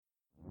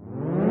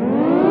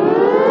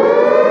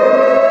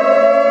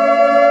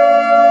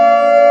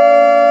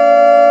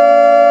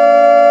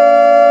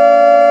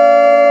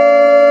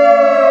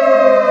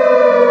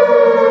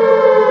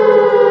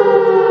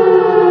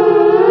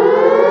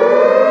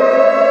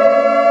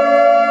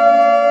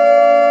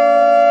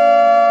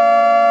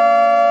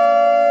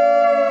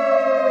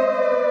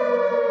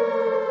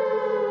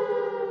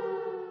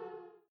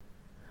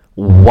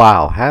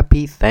Wow,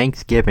 happy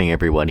Thanksgiving,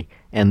 everybody.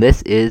 And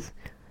this is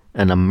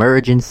an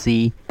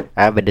emergency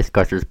Avid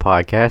Discussers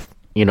podcast.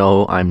 You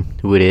know, I'm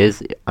who it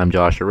is. I'm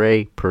Josh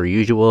Array, per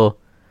usual.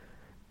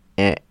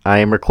 And I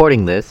am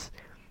recording this.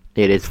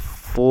 It is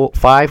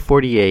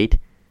 5:48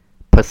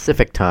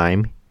 Pacific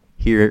time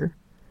here.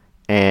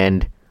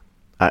 And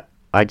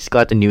I just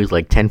got the news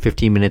like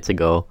 10-15 minutes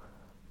ago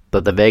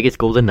that the Vegas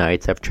Golden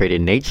Knights have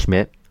traded Nate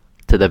Schmidt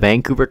to the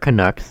Vancouver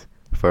Canucks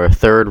for a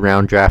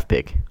third-round draft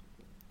pick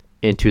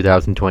in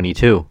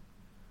 2022.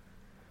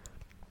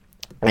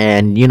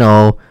 And, you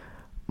know,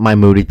 my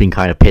mood has been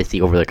kind of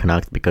pissy over the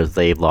Canucks because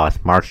they've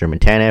lost Markstrom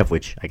and Tanev,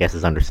 which I guess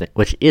is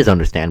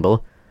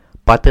understandable.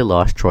 But they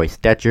lost Troy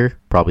Stecher,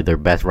 probably their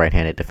best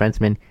right-handed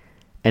defenseman,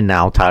 and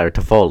now Tyler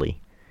Toffoli.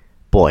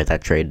 Boy,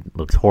 that trade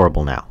looks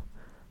horrible now.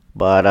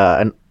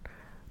 But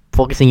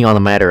focusing on the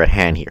matter at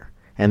hand here,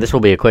 and this will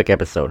be a quick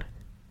episode.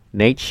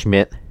 Nate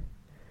Schmidt,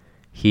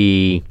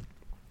 he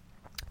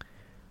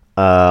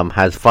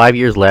has 5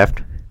 years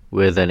left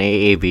with an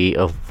AAV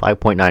of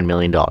 $5.9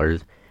 million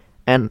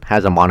and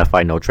has a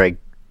modified no-trade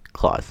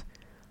clause.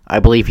 I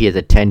believe he has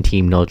a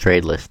 10-team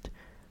no-trade list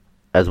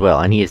as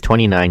well, and he is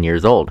 29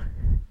 years old.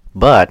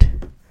 But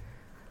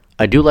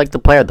I do like the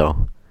player,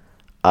 though.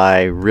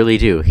 I really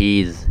do.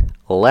 He's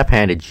a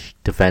left-handed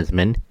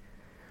defenseman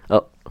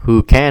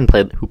who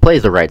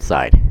plays the right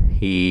side.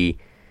 He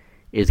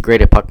is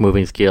great at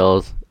puck-moving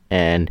skills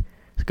and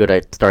is good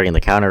at starting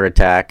the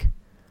counter-attack,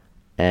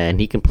 and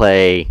he can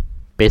play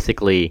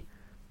basically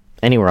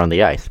anywhere on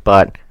the ice.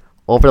 But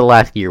over the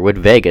last year with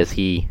Vegas,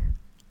 he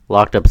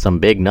locked up some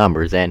big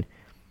numbers, and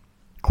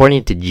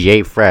according to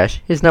Jay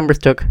Fresh, his numbers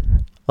took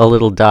a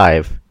little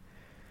dive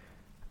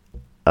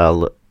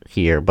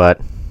here. But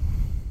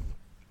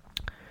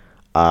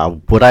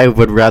would I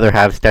rather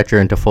have Stecher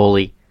and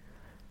Toffoli?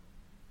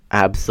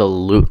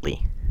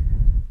 Absolutely,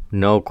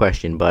 no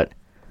question. But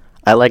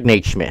I like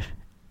Nate Schmidt,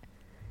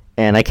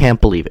 and I can't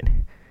believe it.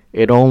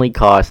 It only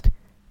cost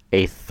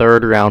a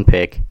third-round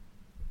pick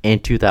in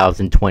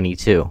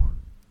 2022.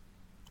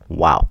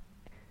 Wow.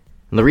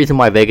 And the reason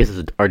why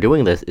Vegas are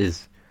doing this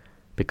is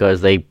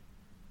because they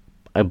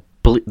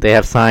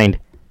have signed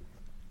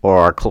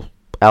Alex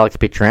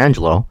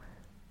Pietrangelo,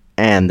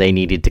 and they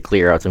needed to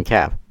clear out some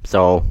cap.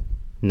 So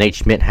Nate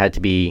Schmidt had to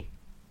be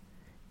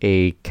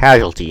a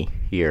casualty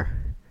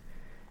here.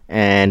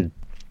 And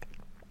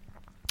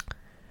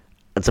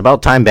it's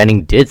about time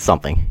Benning did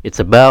something. It's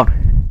about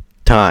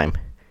time.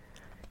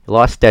 He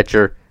lost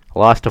Stecher,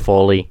 lost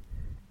Toffoli,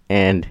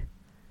 and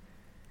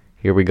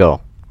here we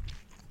go.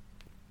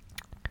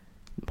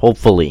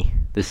 Hopefully,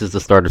 this is the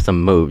start of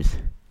some moves.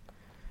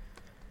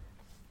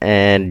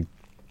 And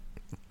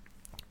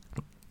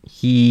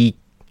he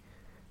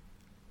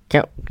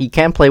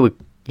can't play with.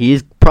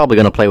 He's probably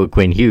going to play with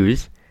Quinn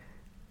Hughes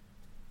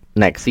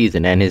next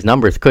season, and his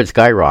numbers could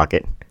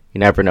skyrocket. You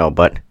never know.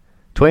 But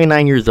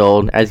 29 years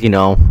old, as you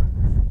know,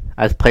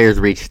 as players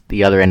reach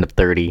the other end of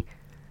 30,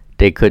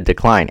 they could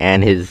decline,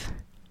 and his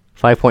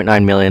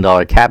 $5.9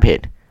 million cap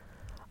hit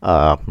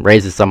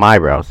raises some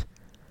eyebrows.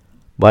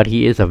 But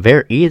he is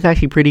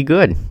actually pretty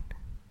good.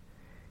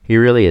 He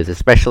really is,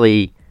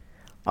 especially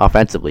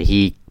offensively.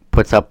 He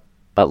puts up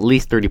at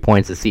least 30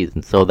 points a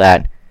season, so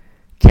that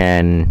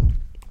can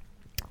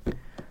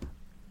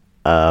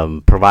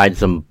provide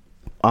some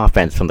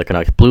offense from the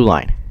Canucks blue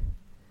line.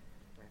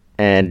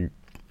 And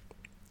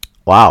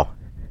wow,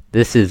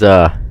 this is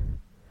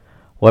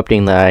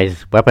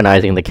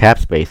weaponizing the cap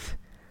space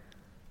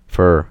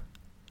for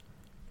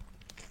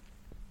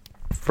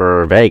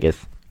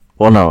Vegas.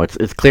 Well, no,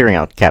 it's clearing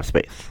out cap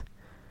space.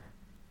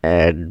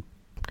 And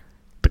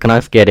the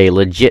Canucks get a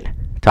legit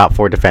top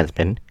 4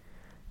 defenseman,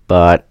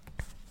 but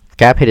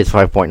cap hit is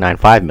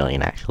 $5.95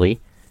 million actually.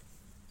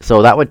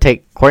 So that would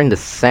take, according to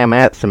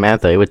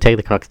Samantha, it would take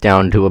the Canucks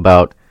down to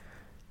about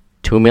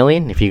 $2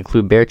 million if you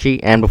include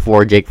Berchi, and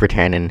before Jake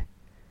Virtanen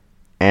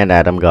and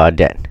Adam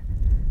Gaudette.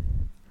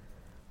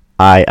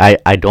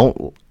 I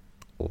don't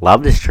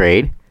love this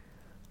trade,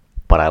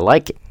 but I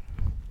like it.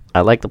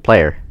 I like the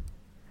player.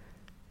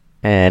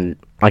 And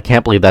I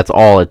can't believe that's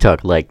all it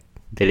took. Like,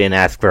 they didn't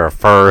ask for a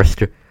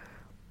first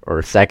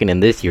or second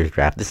in this year's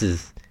draft. This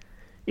is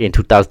in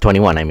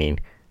 2021, I mean.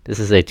 This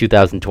is a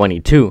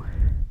 2022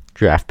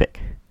 draft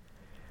pick.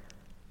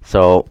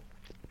 So,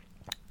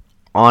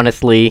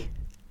 honestly,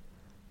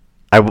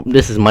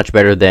 this is much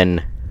better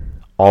than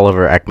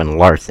Oliver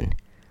Ekman-Larsson,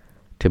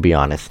 to be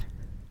honest.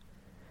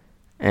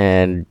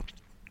 And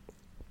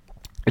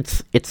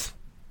it's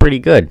pretty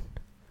good.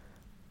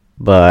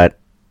 But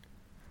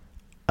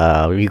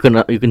you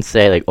can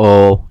say like,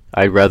 oh,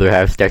 I'd rather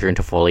have Stecher and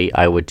Toffoli.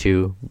 I would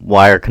too.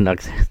 Why are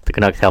the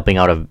Canucks helping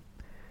out a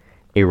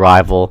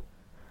rival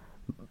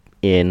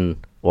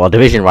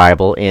division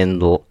rival in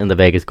the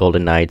Vegas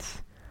Golden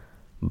Knights?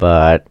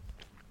 But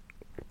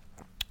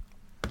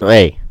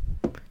hey,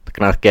 the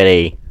Canucks get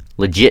a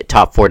legit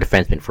top 4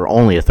 defenseman for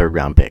only a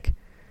third-round pick,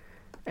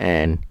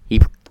 and he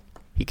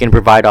can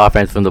provide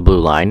offense from the blue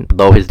line,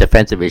 though his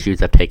defensive issues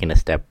have taken a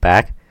step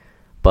back.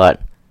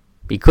 But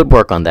he could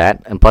work on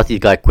that, and plus he's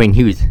got Quinn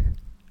Hughes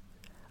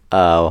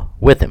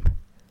with him.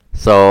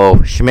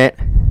 So Schmidt,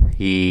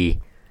 he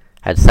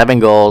had 7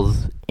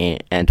 goals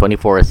and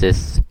 24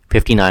 assists,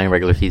 59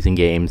 regular season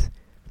games,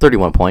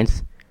 31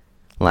 points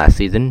last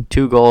season.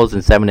 2 goals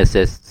and 7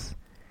 assists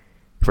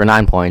for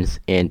 9 points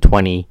in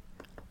 20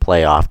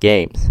 playoff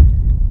games.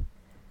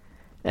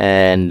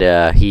 And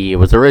he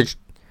was originally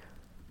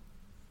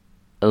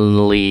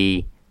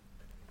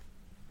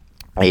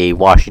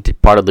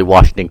part of the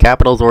Washington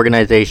Capitals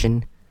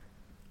organization.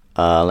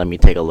 Let me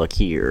take a look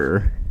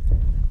here.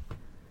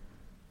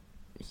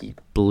 I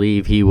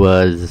believe he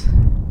was.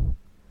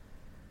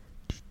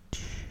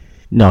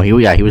 No, he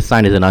was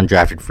signed as an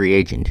undrafted free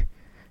agent,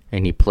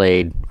 and he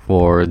played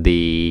for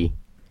the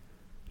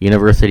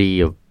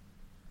University of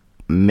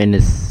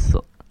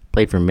Minnesota.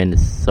 Played for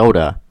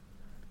Minnesota.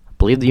 I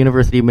believe the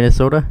University of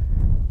Minnesota.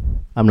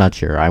 I'm not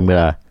sure. I'm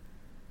gonna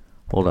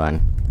hold on.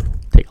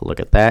 Take a look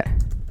at that.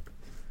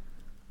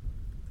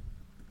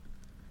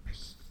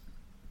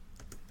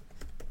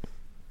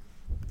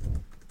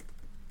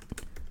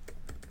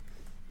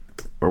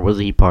 Or was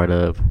he part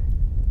of?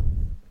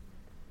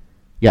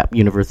 Yep,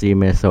 University of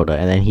Minnesota.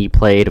 And then he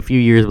played a few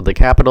years with the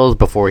Capitals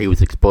before he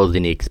was exposed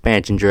in the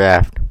expansion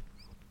draft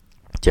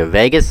to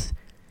Vegas.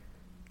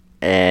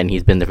 And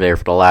he's been there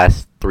for the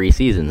last 3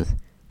 seasons.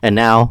 And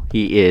now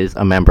he is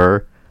a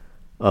member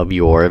of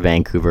your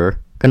Vancouver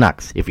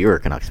Canucks, if you're a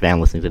Canucks fan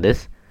listening to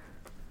this.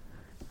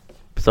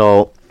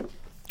 So,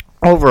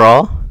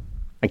 overall,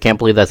 I can't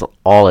believe that's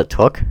all it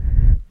took.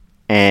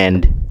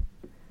 And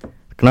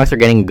the Canucks are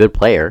getting a good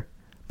player,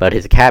 but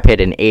his cap hit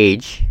and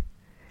age,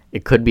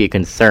 it could be a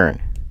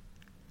concern.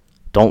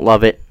 Don't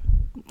love it,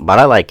 but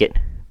I like it.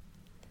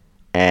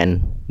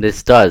 And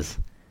this does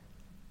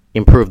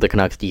improve the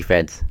Canucks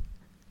defense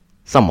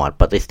somewhat,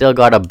 but they still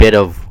got a bit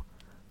of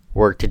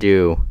work to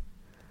do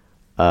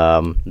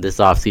this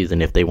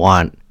offseason if they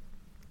want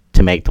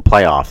to make the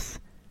playoffs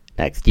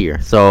next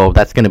year. So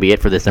that's going to be it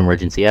for this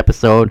emergency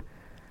episode.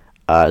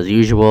 As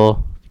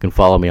usual, you can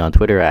follow me on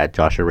Twitter at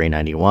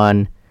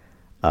JoshuaRay91.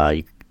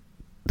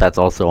 That's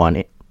also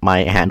on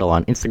my handle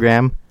on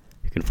Instagram.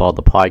 You can follow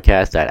the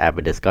podcast at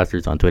Avid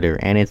Discussers on Twitter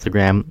and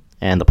Instagram,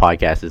 and the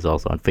podcast is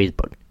also on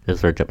Facebook.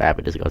 Just search up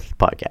Avid Discussers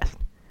Podcast.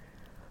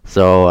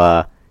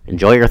 So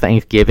enjoy your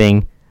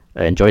Thanksgiving.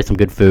 Enjoy some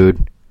good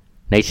food.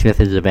 Nate Schmidt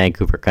is a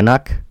Vancouver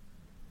Canuck,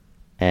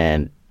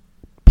 and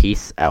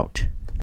peace out.